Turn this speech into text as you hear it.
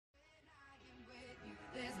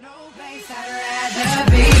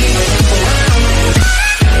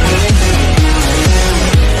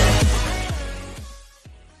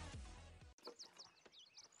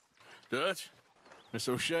Miss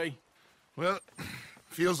O'Shea? Well,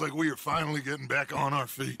 feels like we are finally getting back on our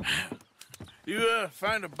feet. You,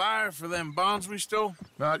 find a buyer for them bonds we stole?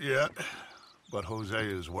 Not yet, but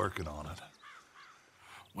Hosea is working on it.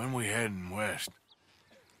 When we heading west?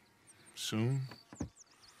 Soon?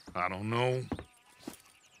 I don't know.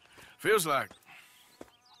 Feels like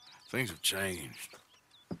things have changed.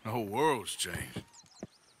 The whole world's changed.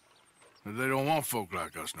 But they don't want folk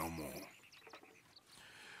like us no more.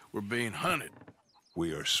 We're being hunted.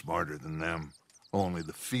 We are smarter than them. Only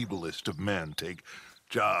the feeblest of men take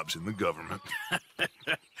jobs in the government.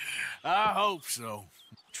 I hope so.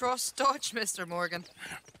 Trust Dutch, Mr. Morgan.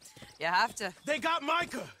 You have to. They got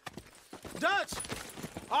Micah! Dutch!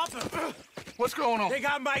 Arthur! What's going on? They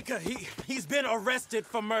got Micah. He's been arrested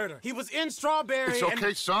for murder. He was in Strawberry. It's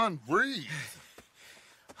okay, son. Breathe.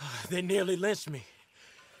 They nearly lynched me.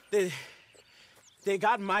 They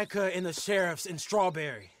got Micah and the sheriffs in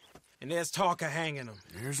Strawberry. And there's talk of hanging him.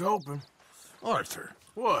 Here's hoping. Arthur.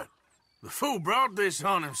 What? The fool brought this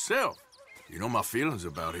on himself. You know my feelings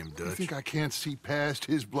about him, You Dutch. think I can't see past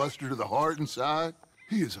his bluster to the heart inside?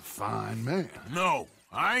 He is a fine man. No,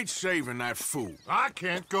 I ain't saving that fool. I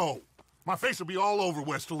can't go. My face will be all over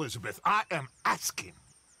West Elizabeth. I am asking.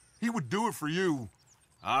 He would do it for you.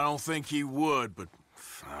 I don't think he would, but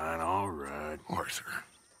fine, all right. Arthur.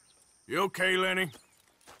 You okay, Lenny?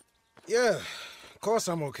 Yeah, of course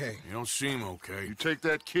I'm okay. You don't seem okay. You take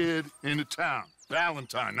that kid into town.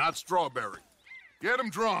 Valentine, not Strawberry. Get him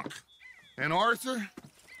drunk. And Arthur,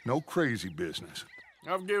 no crazy business.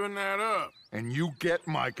 I've given that up. And you get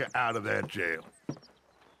Micah out of that jail.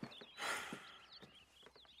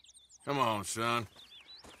 Come on, son.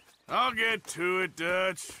 I'll get to it,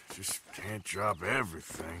 Dutch. Just can't drop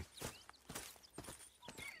everything.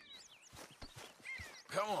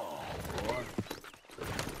 Come on, boy.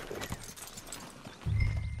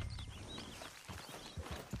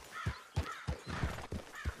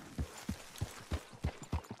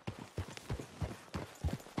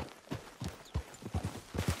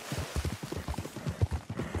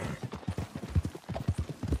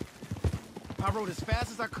 I rode as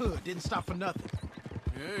fast as I could, didn't stop for nothing.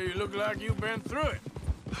 Yeah, you look like you've been through it.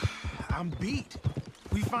 I'm beat.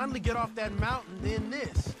 We finally get off that mountain, then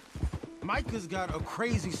this. Micah's got a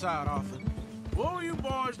crazy side, Arthur. What were you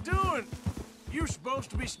boys doing? You're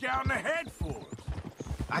supposed to be scouting ahead for us.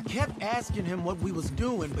 I kept asking him what we was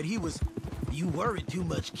doing, but he was, "You worry too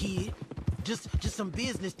much, kid. Just some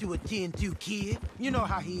business to attend to, kid. You know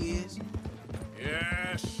how he is."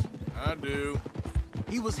 Yes, I do.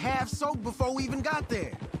 He was half soaked before we even got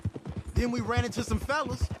there. Then we ran into some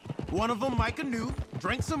fellas. One of them Micah knew,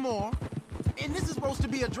 drank some more. And this is supposed to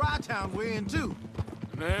be a dry town we're in, too.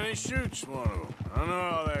 And then he shoots one of them. I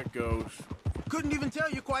know how that goes. Couldn't even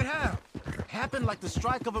tell you quite how. Happened like the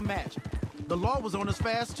strike of a match. The law was on us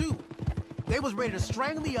fast, too. They was ready to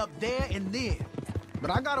strangle me up there and then.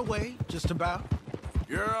 But I got away, just about.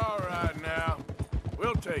 You're all right now.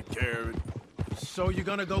 We'll take care of it. So you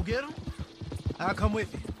gonna go get him? I'll come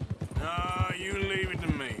with you. No, you leave it to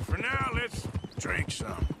me. For now, let's drink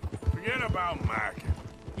some. Forget about Micah.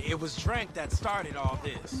 It was drink that started all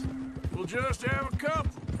this. We'll just have a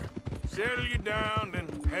couple. Settle you down, then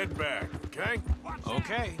head back, okay?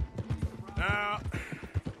 Okay. Now,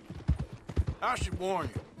 I should warn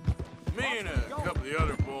you. Me and a couple of the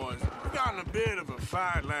other boys, we got in a bit of a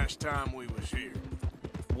fight last time we was here.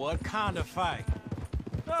 What kind of fight?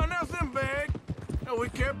 Oh, nothing big. No, we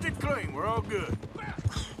kept it clean. We're all good.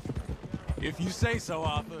 If you say so,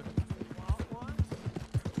 Arthur.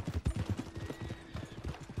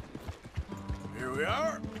 Here we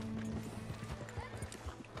are.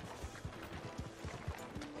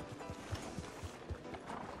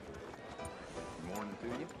 Good morning to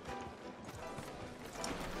you.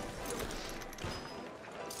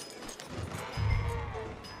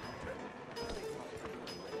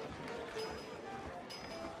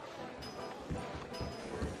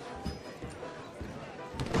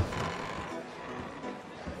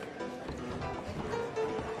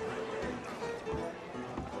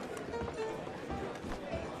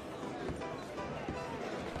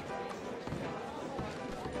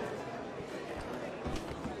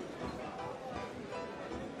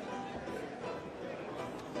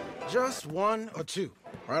 Just one or two.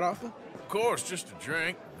 Right, Arthur? Of course, just a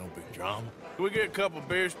drink. No big drama. Can we get a couple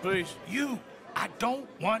beers, please? I don't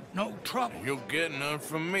want no trouble. You'll get none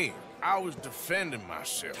from me. I was defending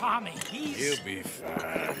myself. Tommy, he's... He'll be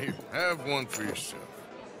fine. Here, have one for yourself.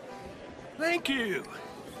 Thank you.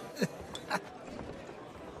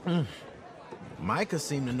 Micah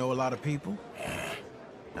seemed to know a lot of people.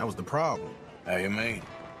 That was the problem. How you mean?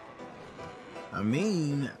 I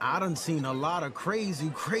mean, I done seen a lot of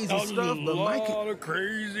crazy stuff, but A Mike... lot of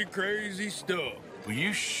crazy stuff. Will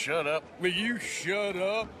you shut up? Will you shut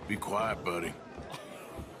up? Be quiet, buddy.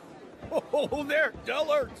 Oh, they're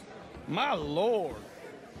dullards. My lord.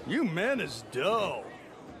 You men is dull.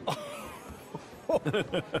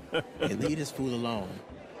 Hey, leave this fool alone.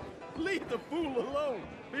 Leave the fool alone.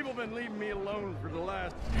 People been leaving me alone for the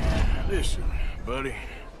last... Listen, buddy.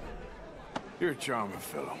 You're a charming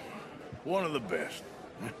fellow. One of the best.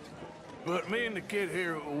 But me and the kid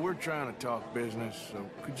here, we're trying to talk business, so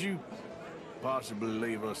could you possibly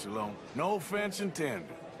leave us alone? No offense intended.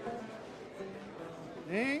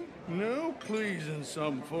 Ain't no pleasing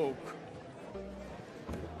some folk.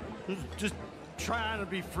 Just trying to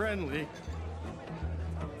be friendly.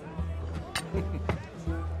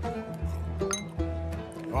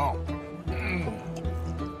 Oh.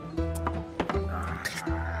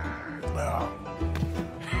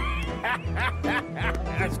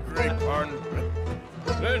 That's great, partner.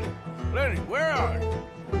 Lenny, where are you?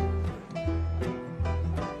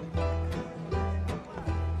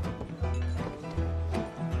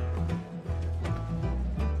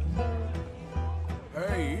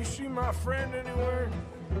 Hey, you see my friend anywhere?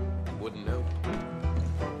 Wouldn't know.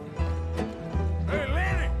 Hey,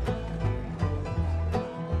 Lenny!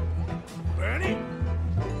 Lenny?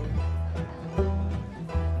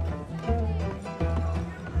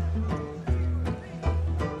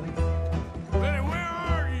 Lenny, where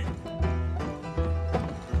are you?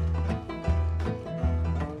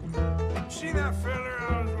 See that fella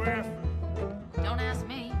I was with? Don't ask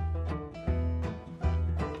me.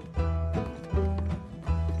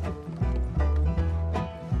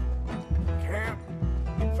 Camp.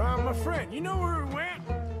 Found my friend. You know where he went?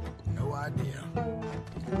 No idea.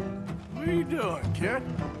 What are you doing, kid?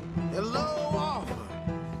 Hello, Arthur.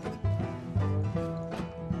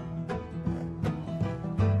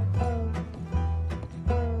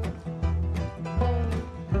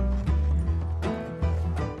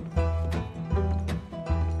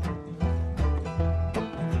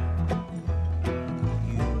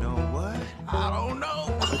 You know what? I don't know.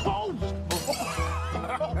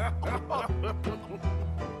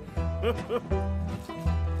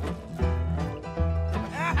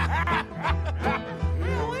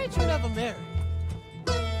 Why ain't you never married?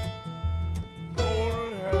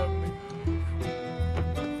 Lord help me.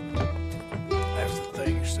 That's the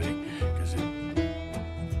thing, you see, because it...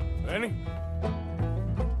 Lenny?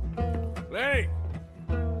 Lenny!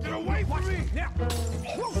 Get away from me! Now,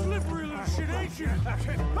 you slippery little shit, ain't you?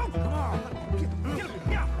 Come on. Get him.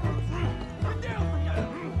 Yeah. Get down.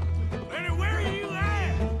 Lenny, where are you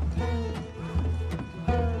at?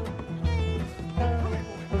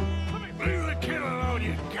 Leave the kid alone,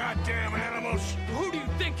 you goddamn animals. Who do you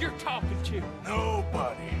think you're talking to?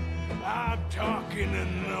 Nobody. I'm talking to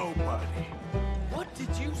nobody. What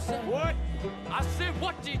did you say? What? I said,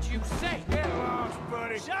 what did you say? Get lost,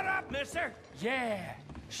 buddy. Shut up, mister! Yeah,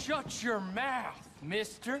 shut your mouth,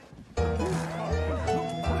 mister.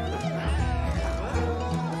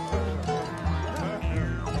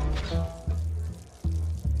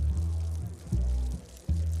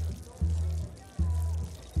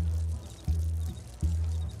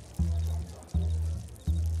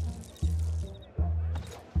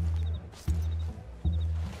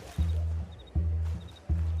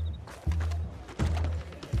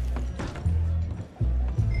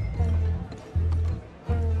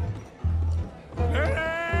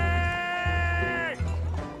 Lenny!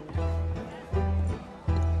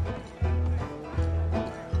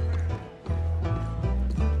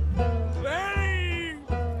 Lenny!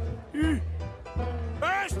 You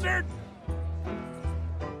bastard!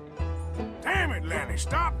 Damn it, Lenny,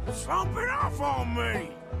 stop slumping off on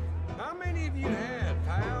me! How many of you had,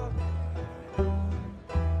 pal?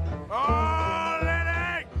 Oh,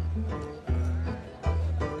 Lenny!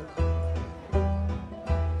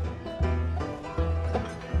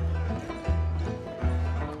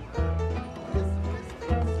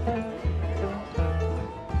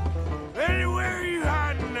 Lenny, where are you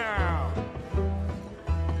hiding now?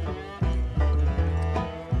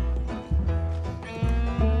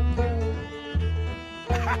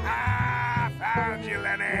 Found you,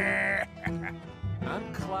 Lenny!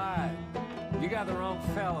 I'm Clyde. You got the wrong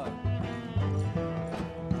fella.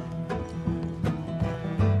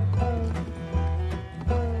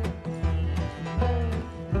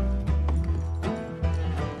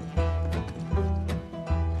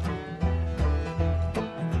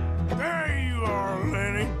 There you are,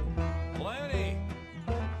 Lenny. Lenny,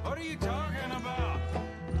 what are you talking about?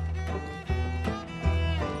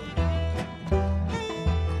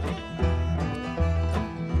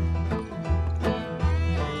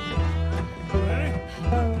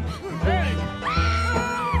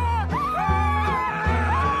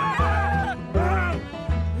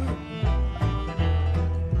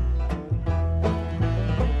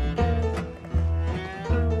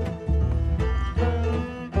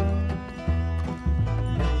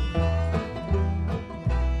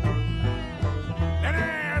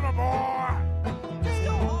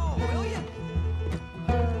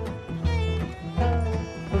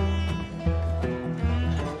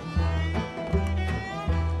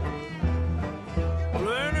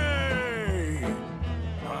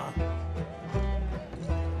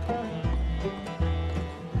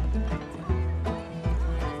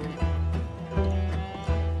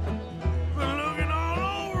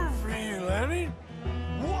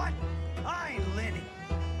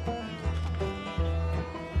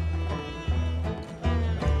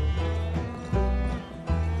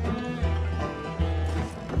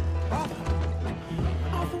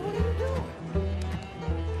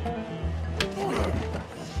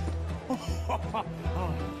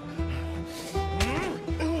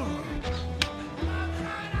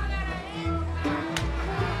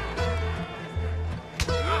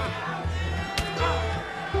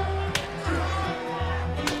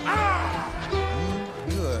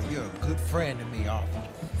 friend to me, Arthur.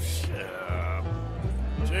 Shut up.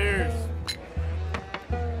 Cheers.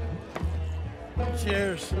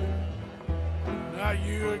 Cheers. Not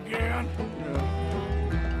you again?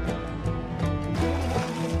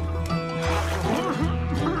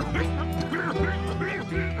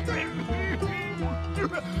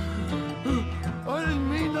 I didn't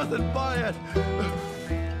mean nothing by it.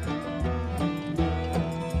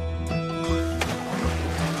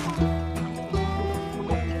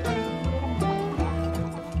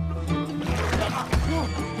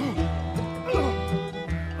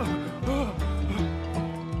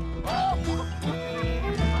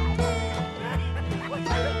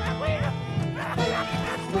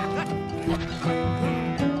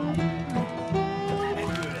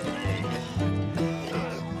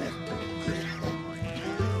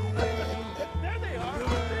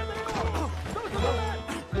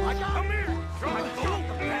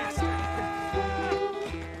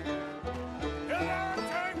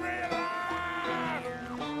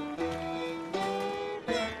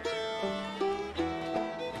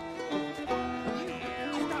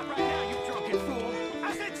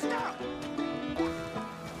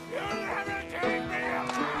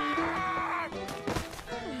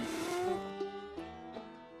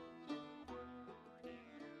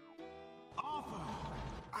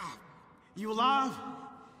 You alive?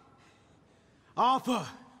 Arthur!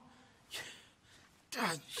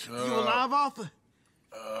 You alive, Arthur?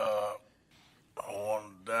 I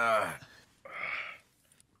want to die.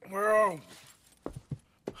 Well,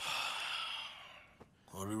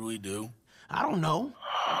 what did we do? I don't know.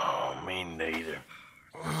 Oh, me neither.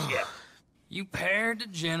 You pair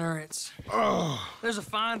degenerates. There's a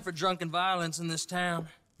fine for drunken violence in this town.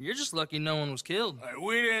 You're just lucky no one was killed. Hey,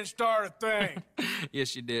 we didn't start a thing.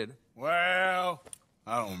 Yes, you did. Well,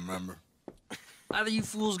 I don't remember. Either you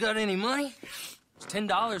fools got any money, it's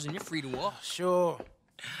 $10 and you're free to walk. Sure.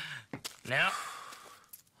 Now,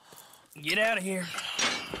 get out of here.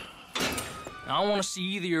 I don't want to see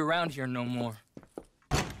either of you around here no more.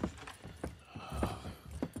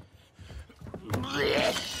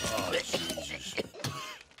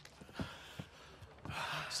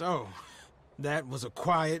 So, that was a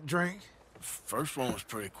quiet drink? First one was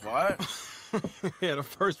pretty quiet. Yeah, the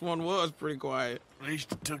first one was pretty quiet. At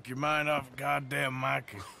least it took your mind off goddamn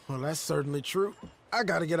Mikey. Well, that's certainly true. I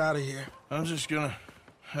gotta get out of here. I'm just gonna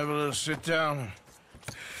have a little sit down and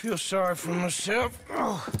feel sorry for myself.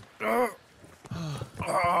 Oh.